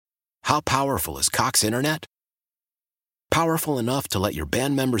How powerful is Cox Internet? Powerful enough to let your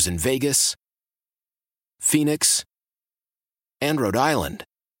band members in Vegas, Phoenix, and Rhode Island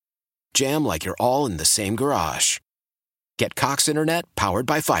jam like you're all in the same garage. Get Cox Internet powered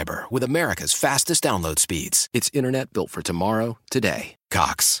by fiber with America's fastest download speeds. It's internet built for tomorrow, today.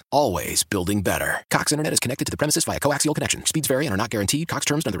 Cox, always building better. Cox Internet is connected to the premises via coaxial connection. Speeds vary and are not guaranteed. Cox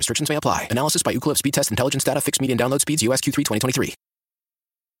terms and other restrictions may apply. Analysis by Ookla Speed Test Intelligence Data. Fixed median download speeds. US Q3 2023.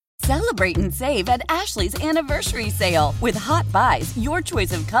 Celebrate and save at Ashley's Anniversary Sale. With Hot Buys, your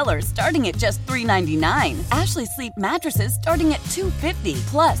choice of colors starting at just $3.99. Ashley Sleep mattresses starting at $2.50.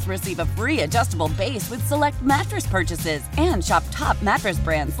 Plus, receive a free adjustable base with select mattress purchases. And shop top mattress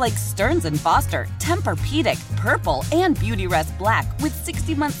brands like Stearns & Foster, Tempur-Pedic, Purple, and Beautyrest Black with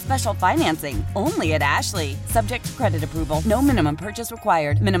 60-month special financing. Only at Ashley. Subject to credit approval. No minimum purchase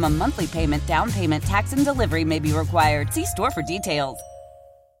required. Minimum monthly payment, down payment, tax, and delivery may be required. See store for details.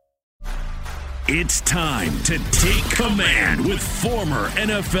 It's time to take command with former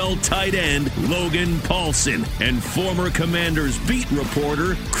NFL tight end Logan Paulsen and former Commanders beat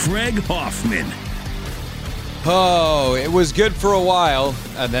reporter Craig Hoffman. Oh, it was good for a while,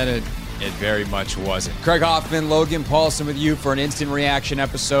 and then it very much wasn't. Craig Hoffman, Logan Paulsen with you for an instant reaction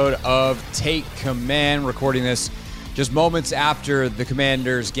episode of Take Command, recording this just moments after the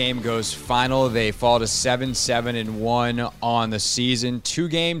Commanders game goes final. They fall to 7-1 on the season. 2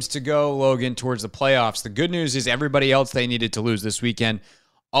 games to go, Logan, towards the playoffs. The good news is everybody else they needed to lose this weekend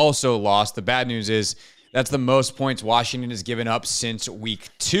also lost. The bad news is that's the most points Washington has given up since week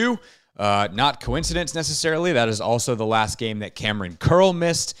 2. Not coincidence necessarily. That is also the last game that Cameron Curl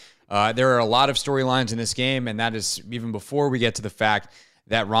missed. There are a lot of storylines in this game, and that is even before we get to the fact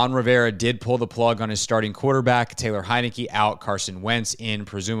that Ron Rivera did pull the plug on his starting quarterback, Taylor Heinicke out, Carson Wentz in,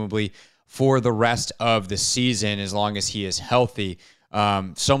 presumably for the rest of the season as long as he is healthy.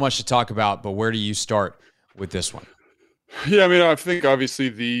 So much to talk about, but where do you start with this one? Yeah, I mean, I think obviously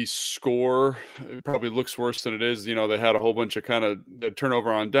the score probably looks worse than it is. You know, they had a whole bunch of kind of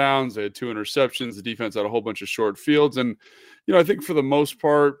turnover on downs. They had 2 interceptions. The defense had a whole bunch of short fields. And, you know, I think for the most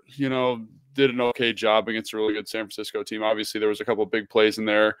part, you know, did an okay job against a really good San Francisco team. Obviously, there was a couple of big plays in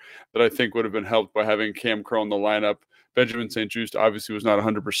there that I think would have been helped by having Cam Curl in the lineup. Benjamin St-Juste obviously was not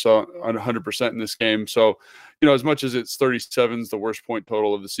 100% in this game. So, you know, as much as it's 37 is the worst point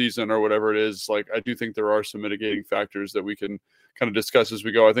total of the season or whatever it is, like I do think there are some mitigating factors that we can kind of discuss as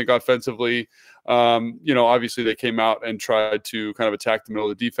we go. I think offensively, you know, obviously they came out and tried to kind of attack the middle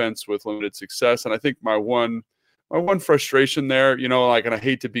of the defense with limited success. And I think my one frustration there, you know, like, and I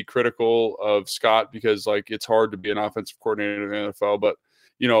hate to be critical of Scott because like it's hard to be an offensive coordinator in the NFL, but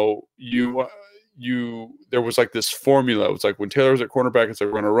you know, there was like this formula. It was like when Taylor was at cornerback, it's like,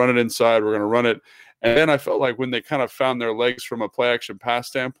 we're going to run it inside, we're going to run it. And then I felt like when they kind of found their legs from a play action pass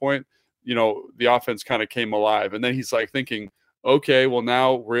standpoint, you know, the offense kind of came alive. And then he's like thinking, okay, well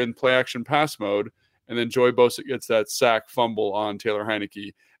now we're in play action pass mode. And then Joey Bosa gets that sack fumble on Taylor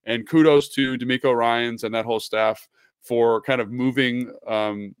Heinicke. And kudos to DeMeco Ryans and that whole staff for kind of moving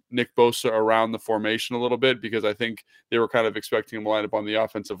Nick Bosa around the formation a little bit, because I think they were kind of expecting him to line up on the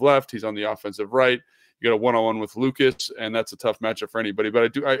offensive left. He's on the offensive right. You got a one-on-one with Lucas, and that's a tough matchup for anybody.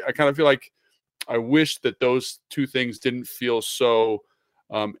 But I kind of feel like I wish that those two things didn't feel so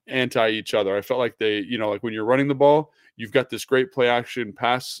anti each other. I felt like they, you know, like when you're running the ball, you've got this great play action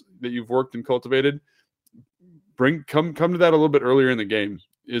pass that you've worked and cultivated. Come to that a little bit earlier in the game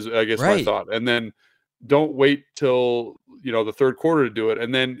is, I guess, my thought. And then don't wait till, you know, the third quarter to do it.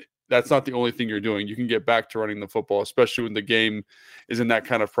 And then that's not the only thing you're doing. You can get back to running the football, especially when the game is in that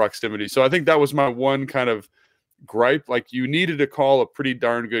kind of proximity. So I think that was my one kind of gripe. Like, you needed to call a pretty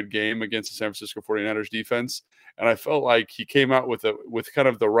darn good game against the San Francisco 49ers defense. And I felt like he came out with kind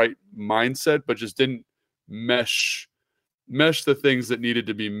of the right mindset, but just didn't mesh the things that needed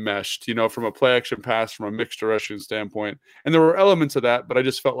to be meshed, you know, from a play action pass, from a mixed direction standpoint. And there were elements of that, but I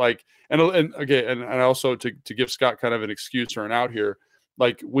just felt like, and also to give Scott kind of an excuse or an out here,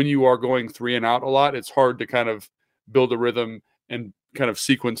 like when you are going 3 and out a lot, it's hard to kind of build a rhythm and kind of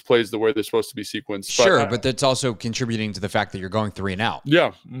sequence plays the way they're supposed to be sequenced. Sure, but that's also contributing to the fact that you're going 3 and out.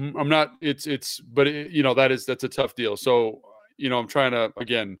 Yeah, I'm not. You know, that's a tough deal. So, you know, I'm trying to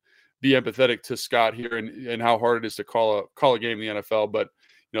again be empathetic to Scott here and how hard it is to call a game in the NFL. But,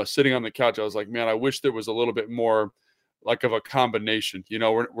 you know, sitting on the couch, I was like, man, I wish there was a little bit more like of a combination. You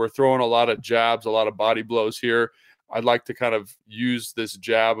know, we're throwing a lot of jabs, a lot of body blows here. I'd like to kind of use this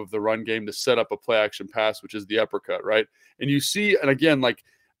jab of the run game to set up a play action pass, which is the uppercut, right? And you see, and again, like,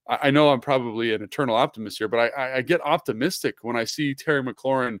 I know I'm probably an eternal optimist here, but I get optimistic when I see Terry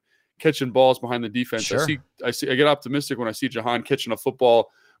McLaurin catching balls behind the defense. Sure. I get optimistic when I see Jahan catching a football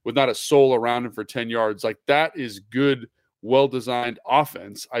with not a soul around him for 10 yards. Like, that is good, well-designed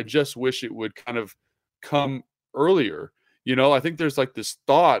offense. I just wish it would kind of come earlier. You know, I think there's like this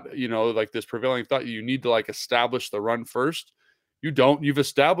thought, you know, like this prevailing thought, you need to like establish the run first. You don't. You've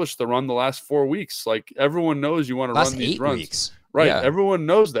established the run the last 4 weeks. Like, everyone knows you want to run these runs. Weeks. Right. Yeah. Everyone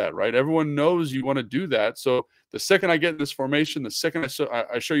knows that, right? Everyone knows you want to do that. So the second I get in this formation, the second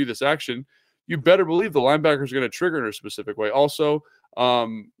I show you this action, you better believe the linebackers are going to trigger in a specific way. Also,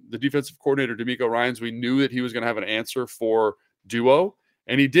 the defensive coordinator, DeMeco Ryans, we knew that he was going to have an answer for duo,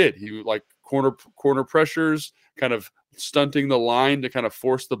 and he did. He like corner pressures, kind of stunting the line to kind of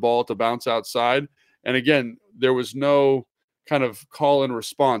force the ball to bounce outside. And again, there was no kind of call and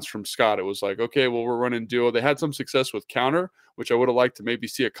response from Scott. It was like, okay, well, we're running duo. They had some success with counter, which I would have liked to maybe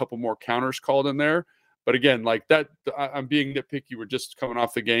see a couple more counters called in there. But again, like that, I'm being nitpicky. We're just coming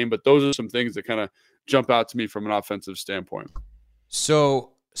off the game, but those are some things that kind of jump out to me from an offensive standpoint.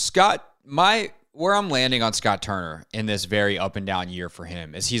 So Scott, where I'm landing on Scott Turner in this very up and down year for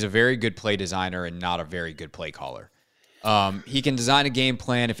him is he's a very good play designer and not a very good play caller. He can design a game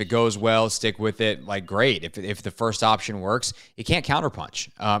plan. If it goes well, stick with it. Like, great. If the first option works, he can't counterpunch,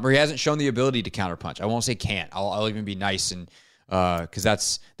 or he hasn't shown the ability to counterpunch. I won't say can't. I'll even be nice, and because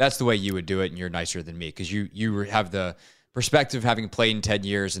that's the way you would do it, and you're nicer than me because you have the perspective of having played in 10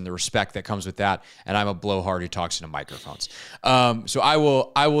 years and the respect that comes with that. And I'm a blowhard who talks into microphones. So I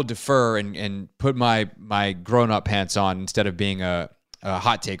will defer and put my grown up pants on instead of being a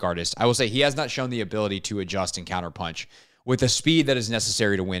hot take artist. I will say he has not shown the ability to adjust and counterpunch with the speed that is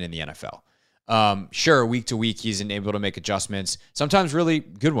necessary to win in the NFL. Sure, week to week, he's able to make adjustments, sometimes really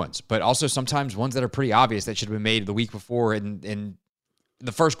good ones, but also sometimes ones that are pretty obvious that should have been made the week before in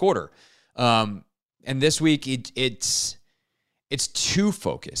the first quarter. And this week, it's too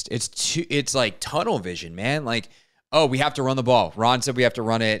focused. It's like tunnel vision, man. Like, oh, we have to run the ball. Ron said we have to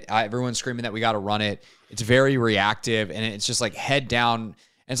run it. Everyone's screaming that we got to run it. It's very reactive, and it's just like head down. And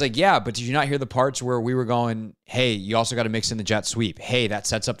it's like, yeah, but did you not hear the parts where we were going, hey, you also got to mix in the jet sweep. Hey, that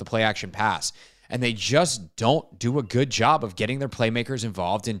sets up the play action pass. And they just don't do a good job of getting their playmakers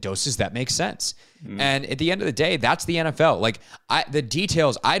involved in doses that make sense. And at the end of the day, that's the NFL. Like, the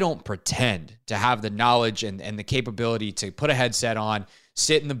details, I don't pretend to have the knowledge and the capability to put a headset on,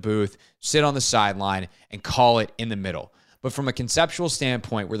 sit in the booth, sit on the sideline, and call it in the middle. But from a conceptual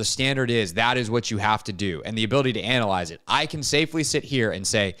standpoint, where the standard is, that is what you have to do, and the ability to analyze it, I can safely sit here and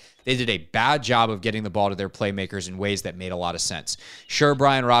say they did a bad job of getting the ball to their playmakers in ways that made a lot of sense. Sure,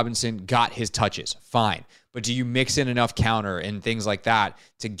 Brian Robinson got his touches, fine. But do you mix in enough counter and things like that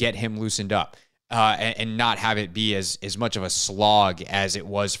to get him loosened up? And not have it be as much of a slog as it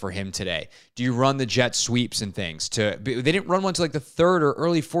was for him today? Do you run the jet sweeps and things? They didn't run one to like the third or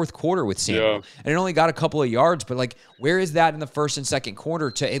early fourth quarter with Samuel. Yeah. And it only got a couple of yards, but like, where is that in the first and second quarter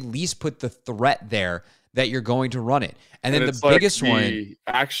to at least put the threat there that you're going to run it? And then the biggest one,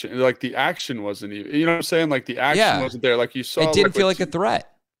 action, like the action wasn't even, you know what I'm saying? Like the action wasn't there. Like you saw, it didn't feel like a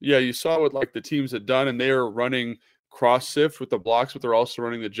threat. Yeah. You saw what like the teams had done, and they are running cross sift with the blocks, but they're also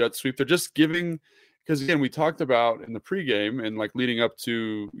running the jet sweep. They're just giving, because again, we talked about in the pregame and like leading up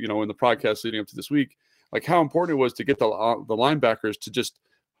to, you know, in the podcast leading up to this week, like how important it was to get the linebackers to just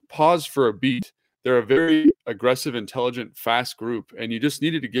pause for a beat. They're a very aggressive, intelligent, fast group, and you just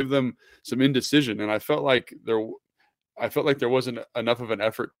needed to give them some indecision. And I felt like there wasn't enough of an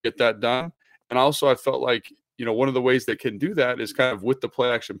effort to get that done. And also I felt like, you know, one of the ways they can do that is kind of with the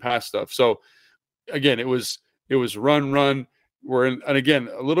play action pass stuff. So again, it was run. And again,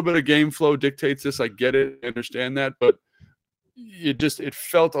 a little bit of game flow dictates this. I get it, I understand that, but it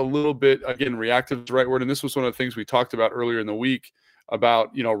felt a little bit, again, reactive is the right word. And this was one of the things we talked about earlier in the week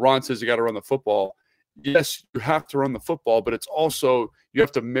about, you know, Ron says you got to run the football. Yes, you have to run the football, but it's also, you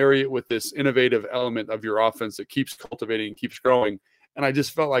have to marry it with this innovative element of your offense that keeps cultivating and keeps growing. And I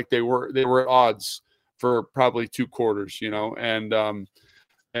just felt like they were at odds for probably 2 quarters, you know, and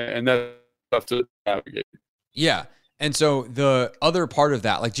that's tough to navigate. Yeah. And so the other part of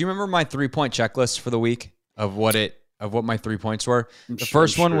that, like, do you remember my 3-point checklist for the week of what my 3 points were? The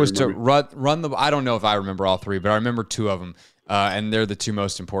first one was to run the, I don't know if I remember all 3, but I remember 2 of them. And they're the 2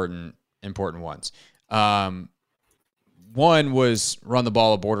 most important ones. One was run the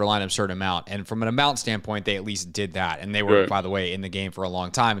ball a borderline absurd amount. And from an amount standpoint, they at least did that. And they were, by the way, in the game for a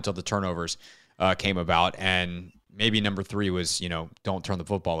long time until the turnovers came about. And maybe number 3 was, you know, don't turn the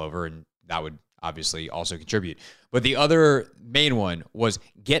football over. And that would obviously also contribute. But the other main one was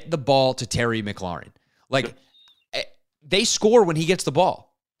get the ball to Terry McLaurin. Like, they score when he gets the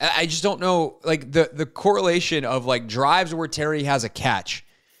ball. I just don't know, like, the correlation of, like, drives where Terry has a catch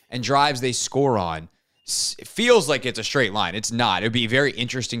and drives they score on. it feels like it's a straight line. It's not. It would be very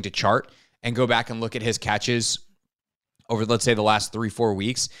interesting to chart and go back and look at his catches over, let's say, the last 3-4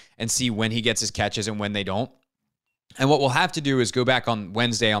 weeks and see when he gets his catches and when they don't. And what we'll have to do is go back on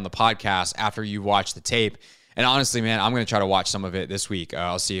Wednesday on the podcast after you watch the tape. And honestly, man, I'm going to try to watch some of it this week.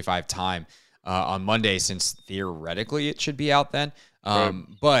 I'll see if I have time on Monday, since theoretically it should be out then. Right.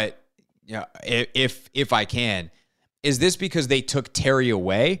 But you know, if I can, is this because they took Terry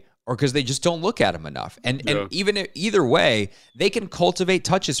away, or because they just don't look at him enough? And even either way, they can cultivate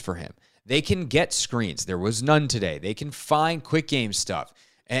touches for him. They can get screens. There was none today. They can find quick game stuff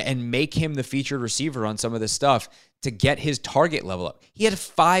and make him the featured receiver on some of this stuff to get his target level up. He had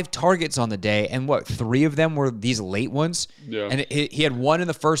 5 targets on the day, and 3 of them were these late ones? Yeah. And he had 1 in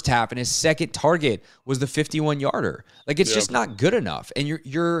the first half, and his second target was the 51-yarder. Like, it's just not good enough. And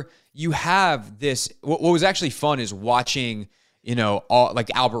you have this. What was actually fun is watching, like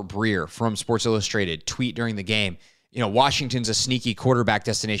Albert Breer from Sports Illustrated tweet during the game, Washington's a sneaky quarterback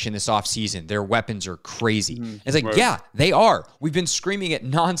destination this offseason. Their weapons are crazy. Mm-hmm. It's like, yeah, they are. We've been screaming it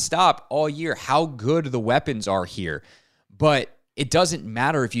nonstop all year how good the weapons are here. But it doesn't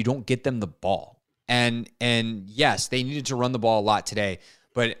matter if you don't get them the ball. And yes, they needed to run the ball a lot today.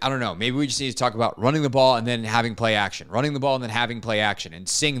 But I don't know. Maybe we just need to talk about running the ball and then having play action. Running the ball and then having play action. And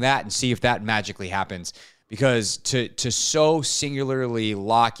sing that and see if that magically happens. Because to so singularly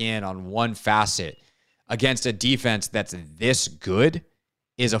lock in on one facet against a defense that's this good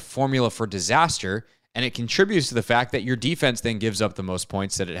is a formula for disaster, and it contributes to the fact that your defense then gives up the most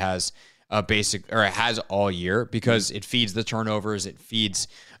points that it has it has all year, because it feeds the turnovers, it feeds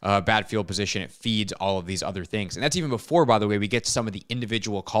bad field position, it feeds all of these other things. And that's even before, by the way, we get to some of the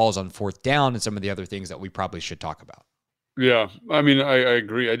individual calls on 4th down and some of the other things that we probably should talk about. Yeah, I mean, I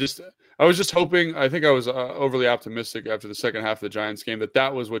agree. I was just hoping, I think I was overly optimistic after the second half of the Giants game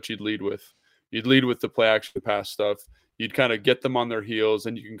that was what you'd lead with. You'd lead with the play action pass stuff. You'd kind of get them on their heels,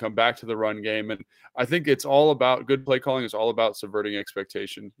 and you can come back to the run game. And I think it's all about good play calling. It's all about subverting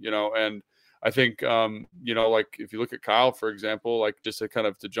expectation, and I think, like if you look at Kyle, for example, like just to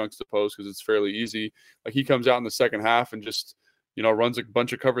juxtapose, because it's fairly easy, like he comes out in the second half and just, runs a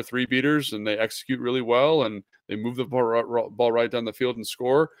bunch of cover 3 beaters, and they execute really well, and they move the ball right down the field and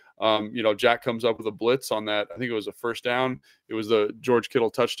score. Jack comes up with a blitz on that. I think it was a first down. It was the George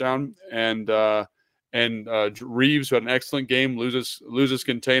Kittle touchdown, and Reeves, who had an excellent game, loses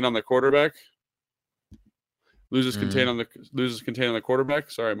contain on the quarterback. Loses contain on the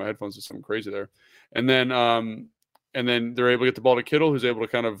quarterback. Sorry, my headphones did something crazy there. And then they're able to get the ball to Kittle, who's able to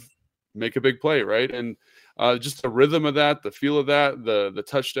kind of make a big play, right? And just the rhythm of that, the feel of that, the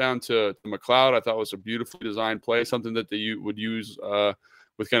touchdown to McLeod, I thought was a beautifully designed play, something that they would use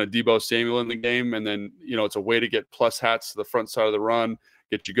with kind of Deebo Samuel in the game. And then, it's a way to get plus hats to the front side of the run,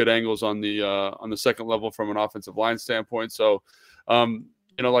 get you good angles on the second level from an offensive line standpoint. So, there's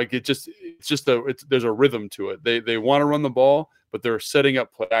a rhythm to it. They want to run the ball, but they're setting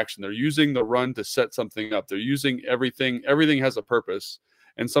up play action. They're using the run to set something up. They're using everything. Everything has a purpose.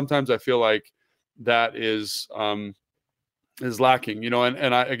 And sometimes I feel like that is lacking,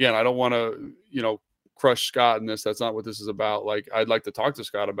 and I don't want to, crush Scott in this. That's not what this is about. Like, I'd like to talk to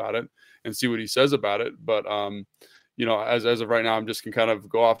Scott about it and see what he says about it. But, as of right now, I'm just can kind of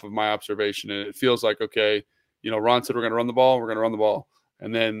go off of my observation, and it feels like, okay, Ron said we're going to run the ball. We're going to run the ball.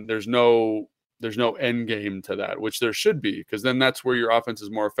 And then there's no end game to that, which there should be, because then that's where your offense is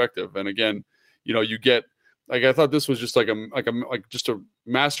more effective. And again, you get, like, I thought this was just like just a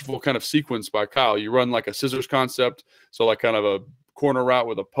masterful kind of sequence by Kyle. You run like a scissors concept. So like kind of a corner route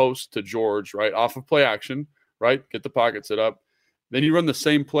with a post to George, right? Off of play action, right? Get the pocket set up. Then you run the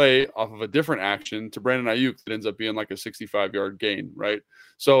same play off of a different action to Brandon Ayuk that ends up being like a 65-yard gain, right?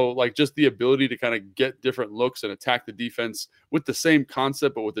 So like just the ability to kind of get different looks and attack the defense with the same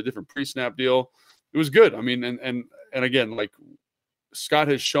concept, but with a different pre-snap deal. It was good. I mean, and again, like Scott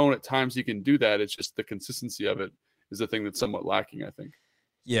has shown at times he can do that. It's just the consistency of it is the thing that's somewhat lacking, I think.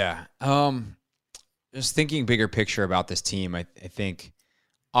 Yeah. Just thinking bigger picture about this team, I think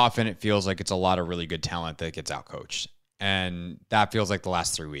often it feels like it's a lot of really good talent that gets outcoached. And that feels like the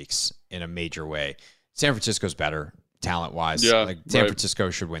last 3 weeks in a major way. San Francisco's better talent-wise. Yeah, like San Francisco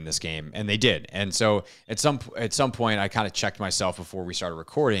should win this game, and they did. And so at some point, I kind of checked myself before we started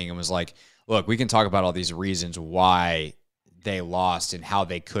recording and was like, look, we can talk about all these reasons why they lost and how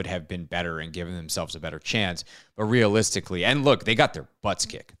they could have been better and given themselves a better chance. But realistically, and look, they got their butts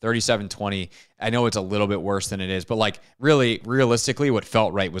kicked 37-20. I know it's a little bit worse than it is, but like really realistically, what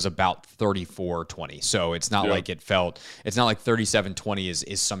felt right was about 34-20. So it's not like it's not like 37-20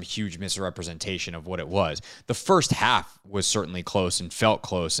 is some huge misrepresentation of what it was. The first half was certainly close and felt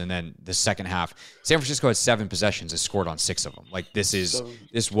close. And then the second half, San Francisco had 7 possessions and scored on 6 of them. Like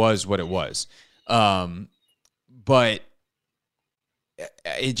this was what it was. But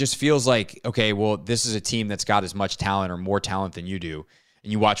it just feels like, okay, well, this is a team that's got as much talent or more talent than you do.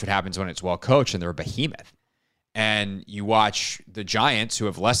 And you watch what happens when it's well coached and they're a behemoth. And you watch the Giants, who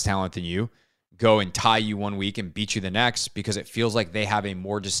have less talent than you, go and tie you one week and beat you the next because it feels like they have a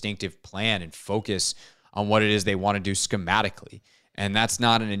more distinctive plan and focus on what it is they want to do schematically. And that's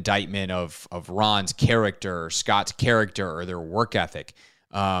not an indictment of Ron's character or Scott's character or their work ethic.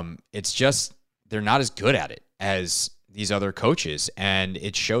 It's just they're not as good at it as these other coaches, and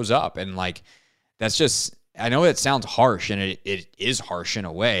it shows up. And like, that's just, I know it sounds harsh, and it is harsh in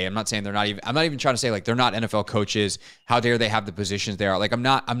a way. I'm not saying I'm not even trying to say like they're not NFL coaches. How dare they have the positions they are? Like, I'm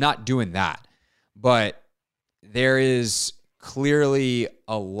not doing that. But there is clearly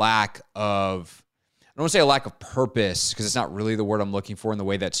a lack of, I don't want to say a lack of purpose, because it's not really the word I'm looking for in the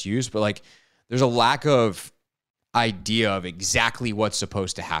way that's used, but like there's a lack of idea of exactly what's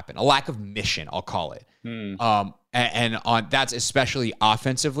supposed to happen, a lack of mission, I'll call it. And on that's especially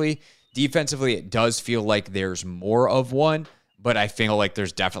offensively. Defensively, it does feel like there's more of one, but I feel like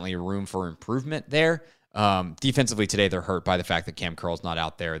there's definitely room for improvement there. Defensively today, they're hurt by the fact that Cam Curl's not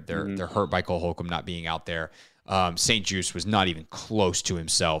out there. They're hurt by Cole Holcomb not being out there. St. Juste was not even close to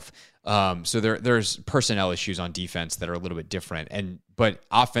himself. So there's personnel issues on defense that are a little bit different. But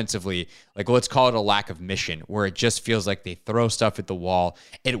offensively, like, let's call it a lack of mission, where it just feels like they throw stuff at the wall.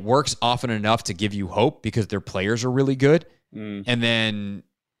 It works often enough to give you hope because their players are really good. And then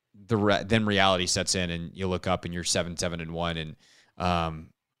then reality sets in and you look up and you're 7-1 and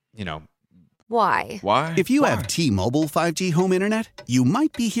Why? If you have T-Mobile 5G home internet, you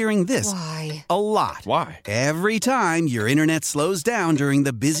might be hearing this Why? a lot. Why? Every time your internet slows down during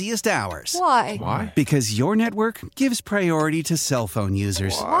the busiest hours. Why? Because your network gives priority to cell phone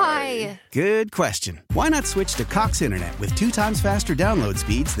users. Why? Good question. Why not switch to Cox Internet with 2 times faster download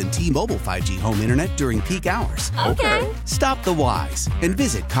speeds than T-Mobile 5G home internet during peak hours? Okay. Stop the whys and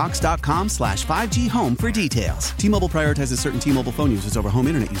visit cox.com/5G home for details. T-Mobile prioritizes certain T-Mobile phone users over home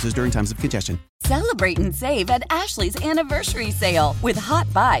internet users during times of congestion. Celebrate and save at Ashley's Anniversary Sale. With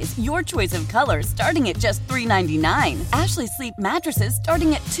Hot Buys, your choice of colors starting at just $3.99. Ashley Sleep mattresses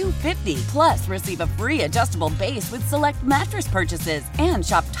starting at $2.50. Plus, receive a free adjustable base with select mattress purchases. And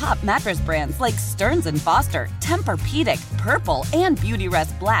shop top mattress brands like Stearns & Foster, Tempur-Pedic, Purple, and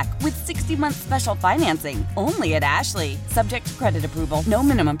Beautyrest Black with 60-month special financing. Only at Ashley. Subject to credit approval. No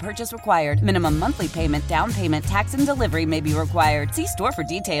minimum purchase required. Minimum monthly payment, down payment, tax, and delivery may be required. See store for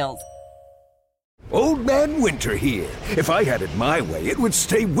details. Old Man Winter here. If I had it my way, it would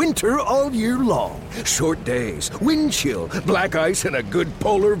stay winter all year long. Short days, wind chill, black ice, and a good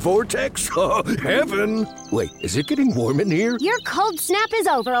polar vortex. Oh, heaven! Wait, is it getting warm in here? Your cold snap is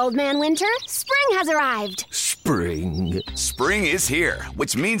over, Old Man Winter. Spring has arrived. Spring. Spring is here,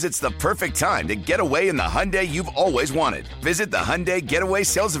 which means it's the perfect time to get away in the Hyundai you've always wanted. Visit the Hyundai Getaway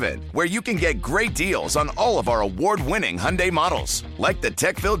Sales Event, where you can get great deals on all of our award-winning Hyundai models, like the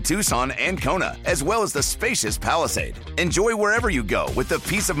tech-filled Tucson and Kona, as well as the spacious Palisade. Enjoy wherever you go with the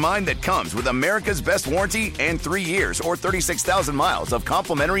peace of mind that comes with America's best warranty and 3 years or 36,000 miles of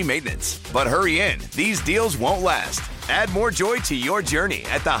complimentary maintenance. But hurry in, these deals won't last. Add more joy to your journey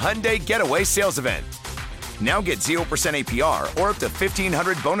at the Hyundai Getaway Sales Event. Now get 0% APR or up to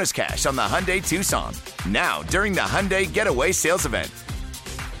 $1,500 bonus cash on the Hyundai Tucson. Now, during the Hyundai Getaway Sales Event.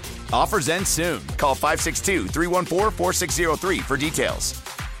 Offers end soon. Call 562-314-4603 for details.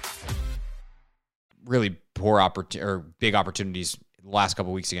 Really big opportunities the last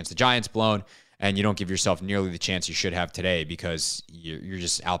couple of weeks against the Giants blown, and you don't give yourself nearly the chance you should have today because you're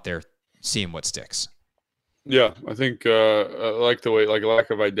just out there seeing what sticks. Yeah, I think I like the way, like, a lack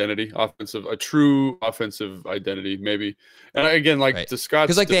of identity, a true offensive identity, maybe. And again, like, right. To Scott's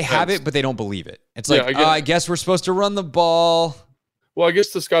because like defense, they have it, but they don't believe it. It's like, I guess we're supposed to run the ball. Well, I guess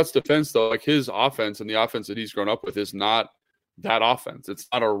to Scott's defense, though, like, his offense and the offense that he's grown up with is not that offense. It's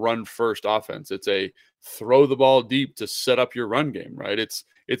not a run first offense. It's a throw the ball deep to set up your run game, right? It's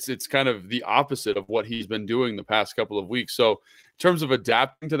kind of the opposite of what he's been doing the past couple of weeks. So in terms of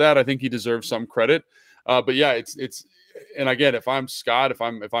adapting to that, I think he deserves some credit. But yeah, it's and again, if I'm Scott, if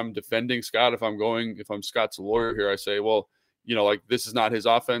I'm defending Scott, if I'm Scott's lawyer here, I say, well, like, this is not his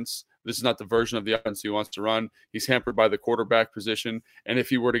offense. This is not the version of the offense he wants to run. He's hampered by the quarterback position. And if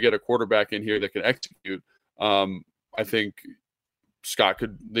he were to get a quarterback in here that can execute, I think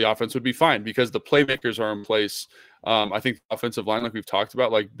the offense would be fine because the playmakers are in place. I think the offensive line, like we've talked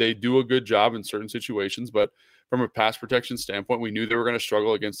about, like they do a good job in certain situations, but from a pass protection standpoint, we knew they were going to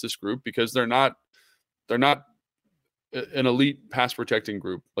struggle against this group because they're not an elite pass protecting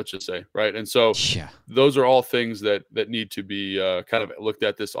group, let's just say, right? And so those are all things that need to be kind of looked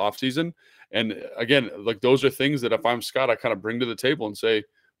at this offseason. And again, like those are things that if I'm Scott, I kind of bring to the table and say,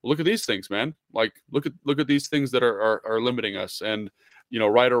 well, look at these things, man. Like look at these things that are limiting us. And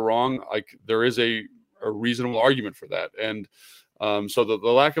right or wrong, like there is a reasonable argument for that. And so the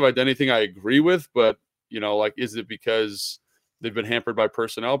lack of identity thing I agree with, but like is it because they've been hampered by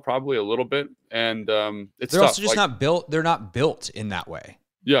personnel? Probably a little bit. And it's they're tough. also just not built. They're not built in that way.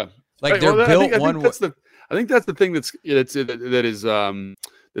 Yeah. Like they're built one way. I think that's the thing that's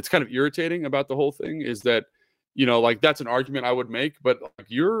kind of irritating about the whole thing is that, like that's an argument I would make, but like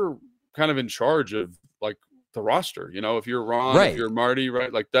you're kind of in charge of like the roster, if you're Ron, right. If you're Marty,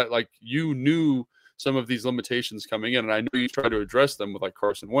 right? Like that, like you knew some of these limitations coming in, and I know you try to address them with like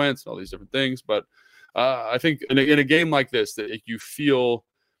Carson Wentz and all these different things, but I think in a game like this that you feel,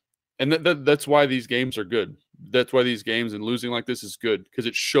 and that's why these games are good. That's why these games and losing like this is good because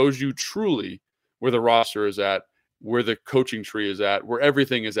it shows you truly where the roster is at, where the coaching tree is at, where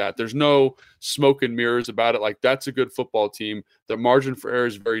everything is at. There's no smoke and mirrors about it. Like that's a good football team. The margin for error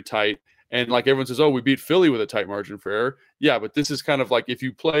is very tight. And like everyone says, oh, we beat Philly with a tight margin for error. Yeah, but this is kind of like if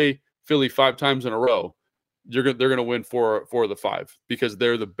you play Philly 5 times in a row, they're going to win four of the 5 because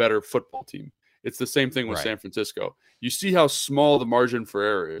they're the better football team. It's the same thing with San Francisco. You see how small the margin for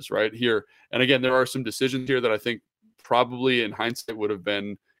error is right here. And again, there are some decisions here that I think probably in hindsight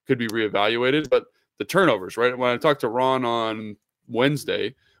could be reevaluated. But the turnovers, right? When I talked to Ron on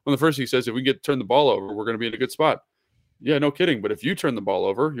Wednesday, the first he says, if we turn the ball over, we're going to be in a good spot. Yeah, no kidding. But if you turn the ball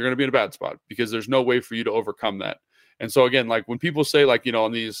over, you're going to be in a bad spot because there's no way for you to overcome that. And so again, like when people say like,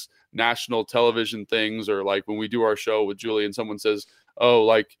 on these national television things or like when we do our show with Julie and someone says, oh,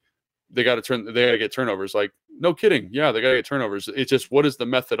 like they got to get turnovers. Like, no kidding. Yeah, they got to get turnovers. It's just, what is the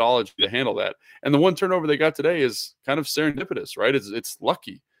methodology to handle that? And the one turnover they got today is kind of serendipitous, right? It's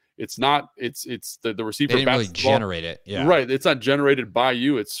lucky. It's not, it's the receiver. They didn't really generate it. Yeah. Right. It's not generated by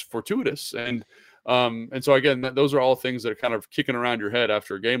you. It's fortuitous. And so again, those are all things that are kind of kicking around your head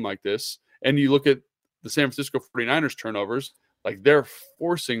after a game like this. And you look at the San Francisco 49ers turnovers, like they're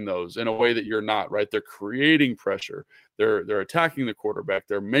forcing those in a way that you're not, right? They're creating pressure. They're attacking the quarterback.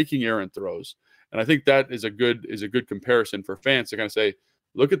 They're making errant throws. And I think that is a good comparison for fans to kind of say,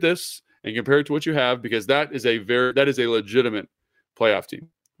 look at this and compare it to what you have, because that is a legitimate playoff team,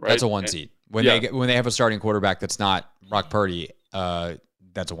 right? That's a 1 seed. When they have a starting quarterback that's not Brock Purdy,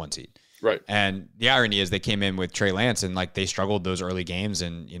 that's a 1 seed. Right. And the irony is they came in with Trey Lance and like they struggled those early games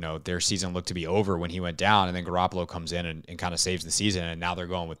and, their season looked to be over when he went down, and then Garoppolo comes in and kind of saves the season. And now they're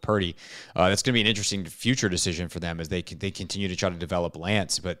going with Purdy. That's going to be an interesting future decision for them as they continue to try to develop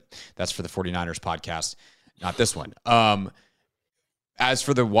Lance, but that's for the 49ers podcast, not this one. As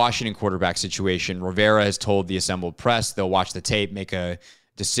for the Washington quarterback situation, Rivera has told the assembled press they'll watch the tape, make a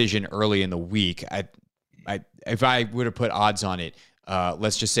decision early in the week. If I would have put odds on it,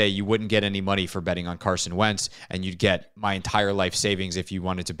 let's just say you wouldn't get any money for betting on Carson Wentz, and you'd get my entire life savings if you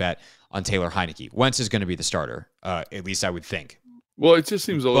wanted to bet on Taylor Heineke. Wentz is going to be the starter, at least I would think. Well, it just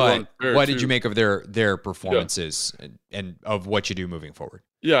seems a little unfair. What did you make of their performances and of what you do moving forward?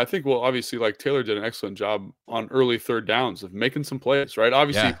 Yeah, I think, well, obviously, like Taylor did an excellent job on early third downs of making some plays, right?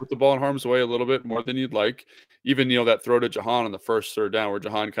 Obviously, he put the ball in harm's way a little bit more than you'd like. Even, that throw to Jahan on the first third down where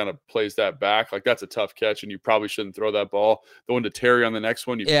Jahan kind of plays that back, like that's a tough catch, and you probably shouldn't throw that ball. The one to Terry on the next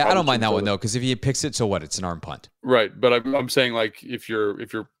one, I don't mind that one though, because if he picks it, so what? It's an arm punt, right? But I'm saying, like, if you're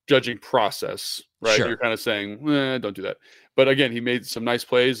judging process, right? Sure. You're kind of saying, don't do that. But again, he made some nice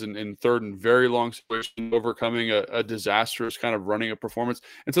plays in third and very long situation, overcoming a disastrous kind of running a performance.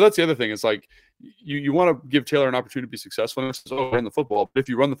 And so that's the other thing. It's like you want to give Taylor an opportunity to be successful. And run the football. But if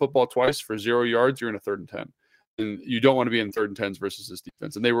you run the football twice for 0 yards, you're in a 3rd and 10. And you don't want to be in 3rd and 10s versus this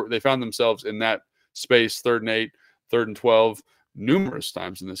defense. And they found themselves in that space, 3rd and 8, 3rd and 12, numerous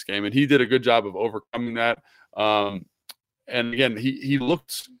times in this game. And he did a good job of overcoming that. And again, he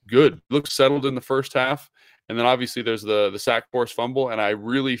looked good, looked settled in the first half. And then obviously there's the sack force fumble. And I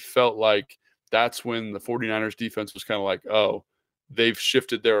really felt like that's when the 49ers defense was kind of like, oh, they've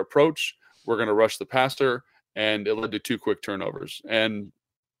shifted their approach. We're going to rush the passer. And it led to 2 quick turnovers. And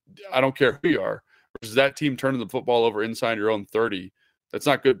I don't care who you are. Versus that team turning the football over inside your own 30. That's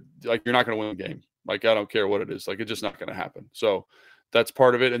not good. Like, you're not going to win the game. Like, I don't care what it is. Like, it's just not going to happen. So that's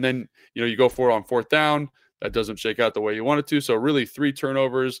part of it. And then, you go for it on fourth down. That doesn't shake out the way you want it to. So really 3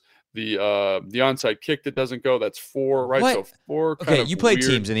 turnovers. The onside kick that doesn't go, that's 4, right? What? So 4 kind Okay, of you played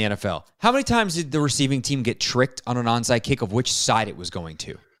weird teams in the NFL. How many times did the receiving team get tricked on an onside kick of which side it was going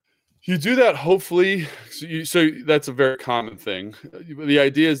to? You do that, hopefully. So that's a very common thing. The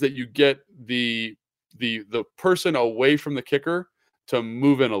idea is that you get the person away from the kicker to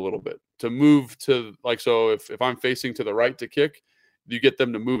move in a little bit, to move to, like, so if I'm facing to the right to kick, you get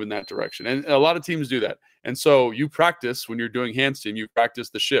them to move in that direction. And a lot of teams do that. And so you practice when you're doing hand steam, you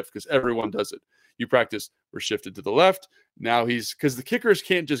practice the shift because everyone does it. You practice, we're shifted to the left. Now because the kickers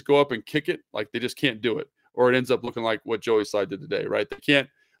can't just go up and kick it. Like, they just can't do it. Or it ends up looking like what Joey Slye did today, right? They can't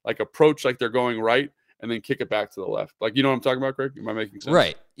like approach like they're going right and then kick it back to the left. Like, you know what I'm talking about, Greg? Am I making sense?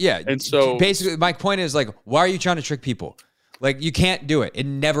 Right. Yeah. And so basically my point is, like, why are you trying to trick people? Like, you can't do it. It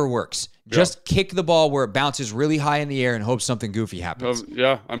never works. Just kick the ball where it bounces really high in the air and hope something goofy happens.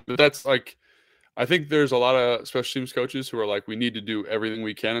 That's like, I think there's a lot of special teams coaches who are like, we need to do everything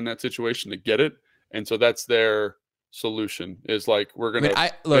we can in that situation to get it. And so that's their solution, is like, we're going to I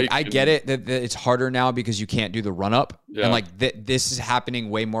get it that it's harder now because you can't do the run up. Yeah. And like this is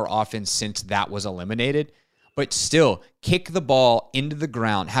happening way more often since that was eliminated. But still, kick the ball into the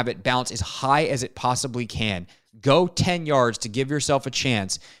ground, have it bounce as high as it possibly can. Go 10 yards to give yourself a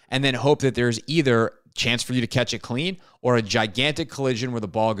chance, and then hope that there's either a chance for you to catch it clean or a gigantic collision where the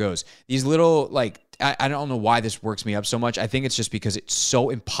ball goes. These little, like, I don't know why this works me up so much. I think it's just because it's so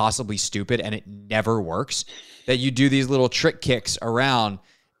impossibly stupid and it never works that you do these little trick kicks around,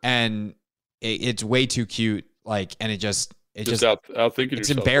 and it's way too cute. Like, and it's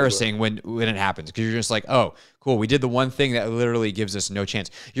embarrassing when it happens, because you're just like, oh, cool, we did the one thing that literally gives us no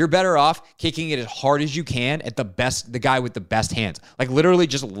chance. You're better off kicking it as hard as you can at the guy with the best hands. Like, literally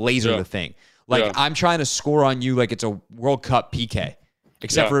just laser the thing. Like, I'm trying to score on you like it's a World Cup PK,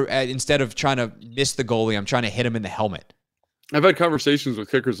 except for instead of trying to miss the goalie, I'm trying to hit him in the helmet. I've had conversations with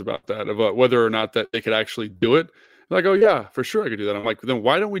kickers about that, about whether or not that they could actually do it. They're like, oh yeah, for sure I could do that. I'm like, then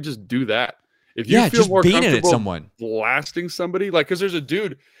why don't we just do that? If you feel just more beating comfortable at someone, blasting somebody, like, because there's a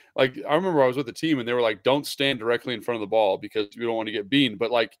dude, like, I remember I was with the team and they were like, don't stand directly in front of the ball because you don't want to get beamed.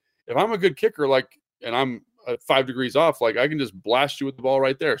 But like, if I'm a good kicker, like, and I'm 5 degrees off, like, I can just blast you with the ball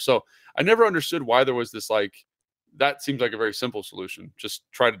right there. So I never understood why there was this, like, that seems like a very simple solution. Just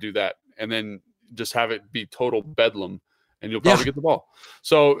try to do that and then just have it be total bedlam, and you'll probably get the ball.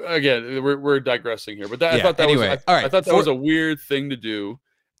 So again, we're digressing here, but I thought that I thought that was a weird thing to do.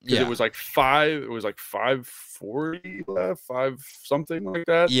 Because it was like 5:40 left, 5 something like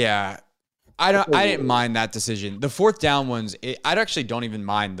that. Yeah. I didn't mind that decision. The fourth down ones, I actually don't even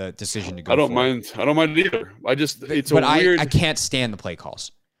mind the decision to go. I don't mind it either. I can't stand the play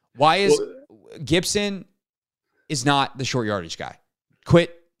calls. Why is Gibson is not the short yardage guy?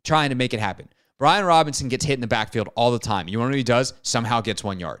 Quit trying to make it happen. Brian Robinson gets hit in the backfield all the time. You know what he does? Somehow gets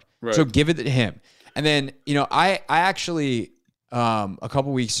 1 yard. Right. So give it to him. And then, I actually a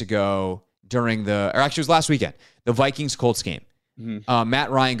couple weeks ago it was last weekend, the Vikings-Colts game. Mm-hmm. Matt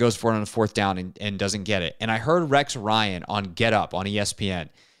Ryan goes for it on a fourth down and doesn't get it. And I heard Rex Ryan on Get Up on ESPN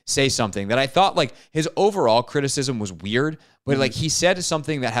say something that I thought, like, his overall criticism was weird, but like, he said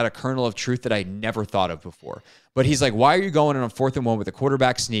something that had a kernel of truth that I never thought of before. But he's like, why are you going on a 4th and 1 with a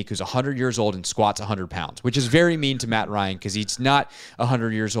quarterback sneak who's 100 years old and squats 100 pounds? Which is very mean to Matt Ryan, because he's not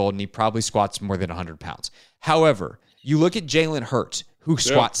 100 years old and he probably squats more than 100 pounds. However, you look at Jalen Hurts, who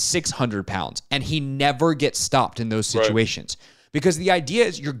squats 600 pounds, and he never gets stopped in those situations. Right. Because the idea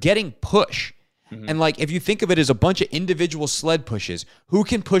is you're getting push. Mm-hmm. And like, if you think of it as a bunch of individual sled pushes, who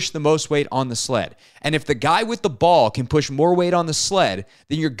can push the most weight on the sled? And if the guy with the ball can push more weight on the sled,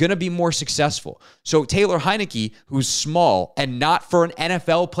 then you're going to be more successful. So Taylor Heineke, who's small and not for an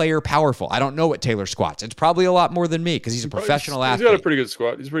NFL player powerful, I don't know what Taylor squats. It's probably a lot more than me because he's a professional athlete. He's got a pretty good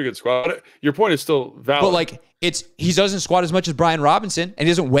squat. He's a pretty good squat. Your point is still valid. But like, he doesn't squat as much as Brian Robinson, and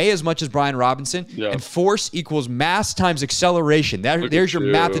he doesn't weigh as much as Brian Robinson. Yeah. And force equals mass times acceleration. There's your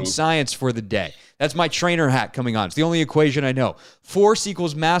math and science for the day. That's my trainer hat coming on. It's the only equation I know. Force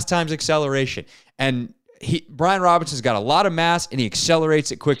equals mass times acceleration. And Brian Robinson's got a lot of mass, and he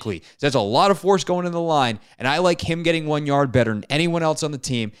accelerates it quickly. So there's a lot of force going in the line, and I like him getting 1 yard better than anyone else on the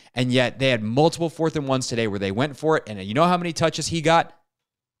team. And yet they had multiple 4th and 1s today where they went for it, and you know how many touches he got?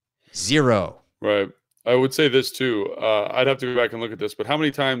 0. Right. I would say this too. I'd have to go back and look at this, but how many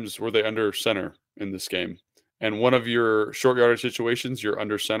times were they under center in this game? And one of your short yardage situations, you're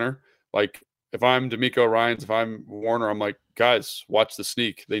under center. Like, if I'm D'Amico Ryans, if I'm Warner, I'm like, guys, watch the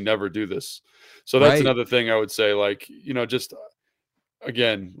sneak. They never do this. So that's another thing I would say. Like, just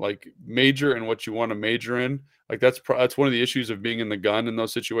again, like major in what you want to major in. Like that's one of the issues of being in the gun in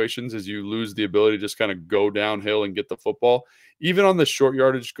those situations is you lose the ability to just kind of go downhill and get the football. Even on the short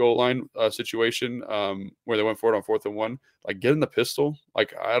yardage goal line situation where they went for it on 4th and 1, like get in the pistol.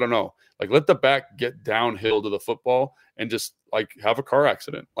 Like, I don't know, like let the back get downhill to the football and just like have a car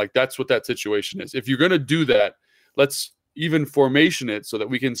accident. Like that's what that situation is. If you're going to do that, let's even formation it so that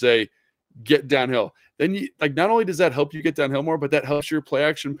we can say, get downhill. Then you like not only does that help you get downhill more, but that helps your play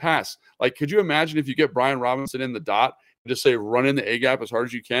action pass. Like, could you imagine if you get Brian Robinson in the dot and just say run in the A gap as hard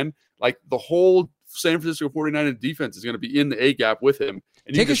as you can? Like the whole San Francisco 49ers defense is going to be in the A gap with him.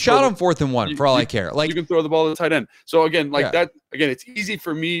 And take a shot on 4th and 1 for all I care. Like you can throw the ball to the tight end. So again, like that, again, it's easy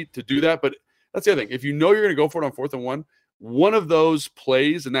for me to do that, but that's the other thing. If you know you're going to go for it on 4th and 1, one of those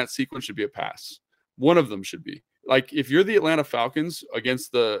plays in that sequence should be a pass. One of them should be. Like if you're the Atlanta Falcons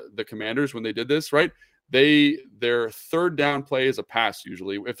against the Commanders when they did this, right? Their third down play is a pass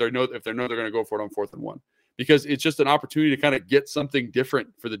usually if they know they're going to go for it on 4th and 1 because it's just an opportunity to kind of get something different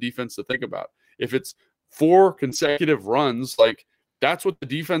for the defense to think about. If it's 4 consecutive runs, like that's what the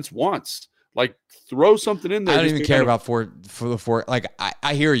defense wants. Like throw something in there. I don't even care about four. Like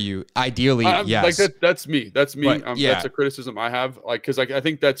I hear you. Ideally, yes. Like that's me. That's me. But, that's a criticism I have. Like because I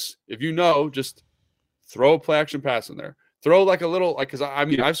think that's if you know just throw a play action pass in there. Throw like a little, like, because I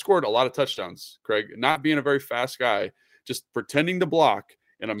mean, I've scored a lot of touchdowns, Craig, not being a very fast guy, just pretending to block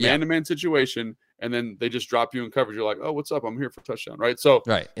in a man-to-man situation, and then they just drop you in coverage. You're like, oh, what's up? I'm here for a touchdown, right? So,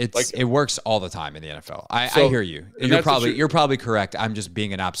 right, it works all the time in the NFL. I hear you. You're probably correct. I'm just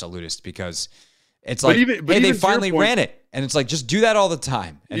being an absolutist because it's like, they finally ran it, and it's like just do that all the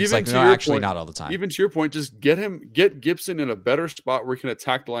time, and it's like no, actually not all the time. Even to your point, just get Gibson in a better spot where he can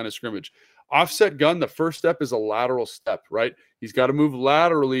attack the line of scrimmage. Offset gun, the first step is a lateral step, right? He's got to move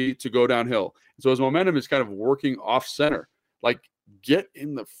laterally to go downhill. So his momentum is kind of working off center. Like get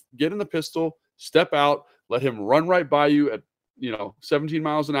in the pistol, step out, let him run right by you at 17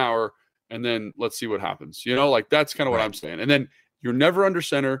 miles an hour, and then let's see what happens. Like that's kind of what I'm saying. And then you're never under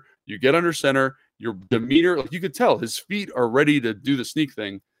center. You get under center, your demeanor, like you could tell his feet are ready to do the sneak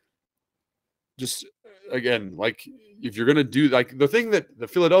thing. Just again, like if you're going to do like the thing that the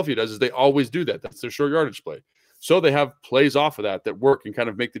Philadelphia does is they always do that. That's their short yardage play. So they have plays off of that work and kind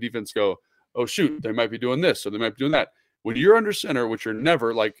of make the defense go, oh, shoot, they might be doing this. So they might be doing that. When you're under center, which you're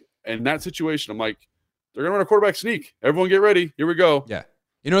never like in that situation, I'm like, they're going to run a quarterback sneak. Everyone get ready. Here we go. Yeah.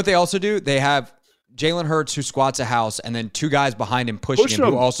 You know what they also do? They have Jalen Hurts who squats a house and then 2 guys behind him pushing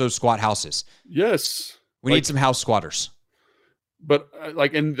him who also squat houses. Yes. We need some house squatters. But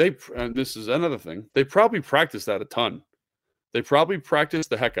and this is another thing. They probably practice that a ton. They probably practice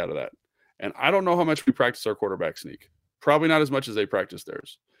the heck out of that. And I don't know how much we practice our quarterback sneak. Probably not as much as they practice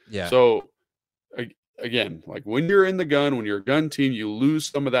theirs. Yeah. So again, like when you're in the gun, when you're a gun team, you lose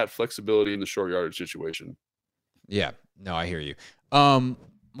some of that flexibility in the short yardage situation. Yeah. No, I hear you.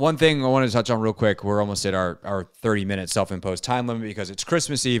 One thing I wanted to touch on real quick. We're almost at our 30-minute self-imposed time limit because it's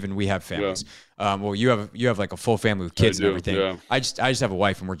Christmas Eve and we have families. Yeah. Well, you have like a full family with kids and everything. Yeah. I just have a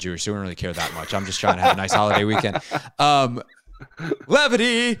wife and we're Jewish, so we don't really care that much. I'm just trying to have a nice holiday weekend.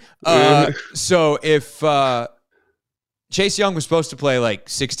 Levity. So if Chase Young was supposed to play like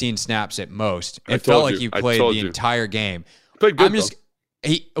 16 snaps at most, it felt like he played the entire game. Played good,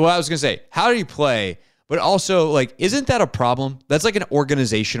 I was gonna say, how did he play? But also, like, isn't that a problem? That's like an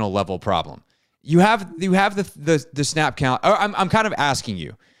organizational level problem. You have the snap count. I'm kind of asking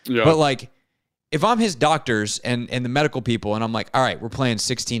you, but like, if I'm his doctors and the medical people, and I'm like, all right, we're playing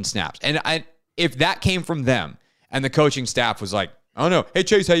 16 snaps, and if that came from them, and the coaching staff was like, oh no, hey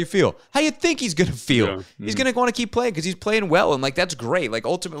Chase, how you feel? How you think he's gonna feel? Yeah. He's gonna want to keep playing because he's playing well, and like that's great. Like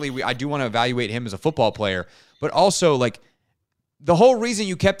ultimately, I do want to evaluate him as a football player, but also like the whole reason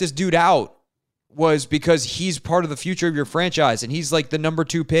you kept this dude out was because he's part of the future of your franchise and he's like the number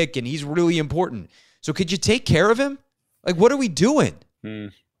 2 pick and he's really important. So could you take care of him? Like, what are we doing?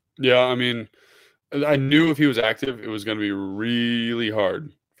 Yeah, I mean, I knew if he was active, it was going to be really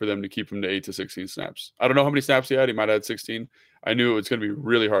hard for them to keep him to 8 to 16 snaps. I don't know how many snaps he had. He might have had 16. I knew it was going to be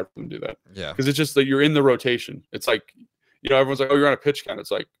really hard for them to do that. Yeah. Because it's just that you're in the rotation. It's like, everyone's like, oh, you're on a pitch count. It's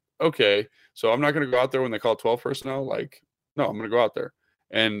like, okay, so I'm not going to go out there when they call 12 personnel. Like, no, I'm going to go out there.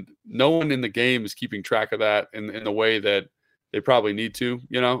 And no one in the game is keeping track of that in the way that they probably need to,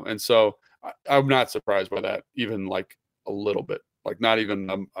 And so I'm not surprised by that, even like a little bit, like not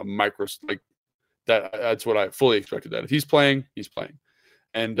even a micro, like that. That's what I fully expected that. If he's playing, he's playing.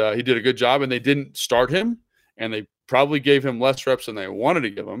 And he did a good job, and they didn't start him, and they probably gave him less reps than they wanted to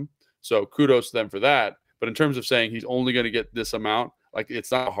give him. So kudos to them for that. But in terms of saying he's only going to get this amount, like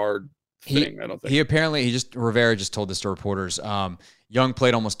it's not a hard thing, I don't think. Rivera just told this to reporters. Young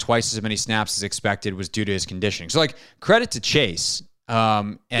played almost twice as many snaps as expected, was due to his conditioning. So, like, credit to Chase.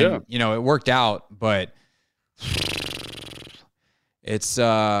 It worked out, but it's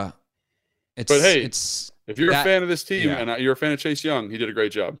But hey, if you're a fan of this team and you're a fan of Chase Young, he did a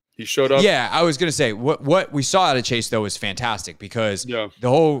great job. He showed up. Yeah, I was gonna say what we saw out of Chase though was fantastic because the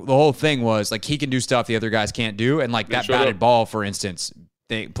whole thing was like he can do stuff the other guys can't do, and like that batted ball, for instance,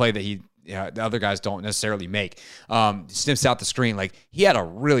 they play that the other guys don't necessarily make. Sniffs out the screen. Like, he had a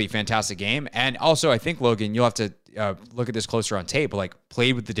really fantastic game. And also, I think, Logan, you'll have to look at this closer on tape, but like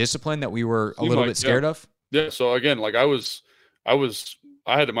played with the discipline that we were a little bit scared of. Yeah. So again, like I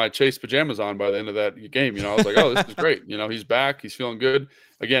had my Chase pajamas on by the end of that game. I was like, oh, this is great. He's back. He's feeling good.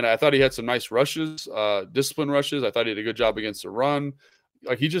 Again, I thought he had some nice rushes, discipline rushes. I thought he did a good job against the run.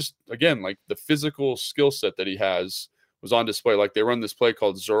 Like, he just, again, like the physical skill set that he has was on display. Like, they run this play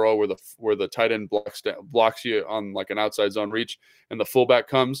called Zorro where the tight end blocks you on like an outside zone reach, and the fullback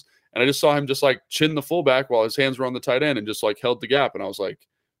comes. And I just saw him just like chin the fullback while his hands were on the tight end and just like held the gap. And I was like,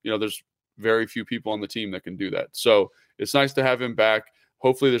 there's very few people on the team that can do that. So it's nice to have him back.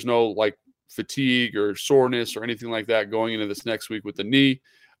 Hopefully there's no like fatigue or soreness or anything like that going into this next week with the knee.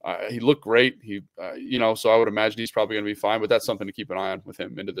 He looked great. So I would imagine he's probably going to be fine, but that's something to keep an eye on with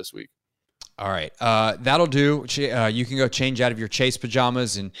him into this week. All right. That'll do. You can go change out of your Chase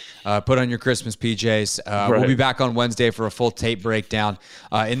pajamas and put on your Christmas PJs. We'll be back on Wednesday for a full tape breakdown.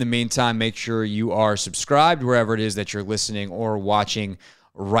 In the meantime, make sure you are subscribed wherever it is that you're listening or watching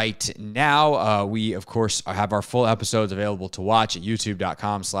right now. We, of course, have our full episodes available to watch at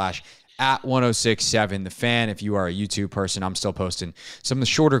youtube.com/@1067 The Fan. If you are a YouTube person, I'm still posting some of the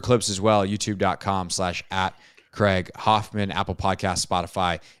shorter clips as well. youtube.com/@Craig Hoffman, Apple Podcasts,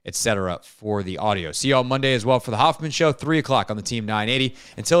 Spotify, etc. for the audio. See you all Monday as well for the Hoffman Show, 3 o'clock on the Team 980.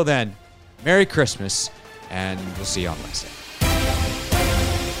 Until then, Merry Christmas, and we'll see you on Wednesday.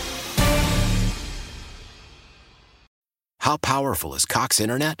 How powerful is Cox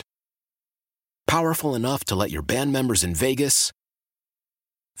Internet? Powerful enough to let your band members in Vegas,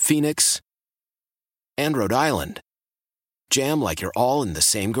 Phoenix, and Rhode Island jam like you're all in the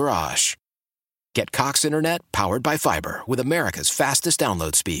same garage. Get Cox Internet powered by fiber with America's fastest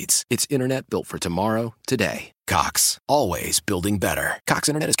download speeds. It's internet built for tomorrow, today. Cox, always building better. Cox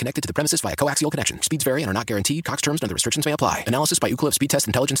Internet is connected to the premises via coaxial connection. Speeds vary and are not guaranteed. Cox terms and other restrictions may apply. Analysis by Ookla Speed Test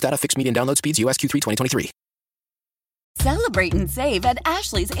Intelligence Data. Fixed median download speeds. US Q3 2023. Celebrate and save at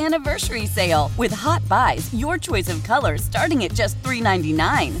Ashley's Anniversary Sale. With Hot Buys, your choice of colors starting at just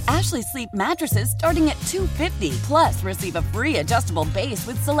 $3.99. Ashley Sleep mattresses starting at $2.50. Plus, receive a free adjustable base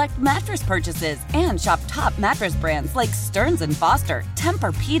with select mattress purchases. And shop top mattress brands like Stearns & Foster,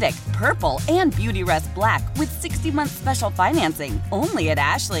 Tempur-Pedic, Purple, and Beautyrest Black with 60-month special financing. Only at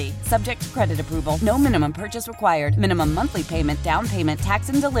Ashley. Subject to credit approval. No minimum purchase required. Minimum monthly payment, down payment, tax,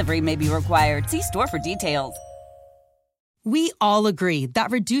 and delivery may be required. See store for details. We all agree that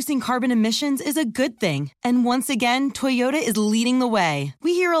reducing carbon emissions is a good thing. And once again, Toyota is leading the way.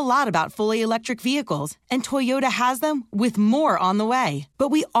 We hear a lot about fully electric vehicles, and Toyota has them with more on the way. But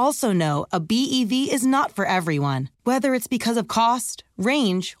we also know a BEV is not for everyone. Whether it's because of cost,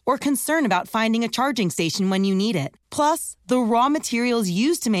 range, or concern about finding a charging station when you need it. Plus, the raw materials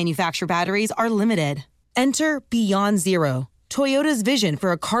used to manufacture batteries are limited. Enter Beyond Zero, Toyota's vision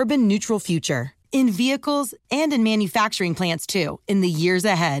for a carbon-neutral future. In vehicles and in manufacturing plants, too, in the years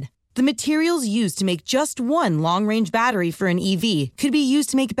ahead. The materials used to make just one long-range battery for an EV could be used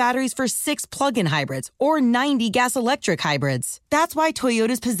to make batteries for 6 plug-in hybrids or 90 gas-electric hybrids. That's why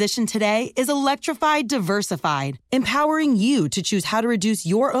Toyota's position today is electrified, diversified, empowering you to choose how to reduce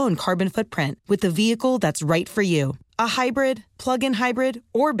your own carbon footprint with the vehicle that's right for you. A hybrid, plug-in hybrid,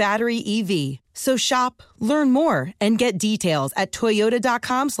 or battery EV. So shop, learn more, and get details at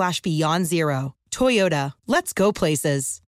toyota.com/beyondzero. Toyota, let's go places.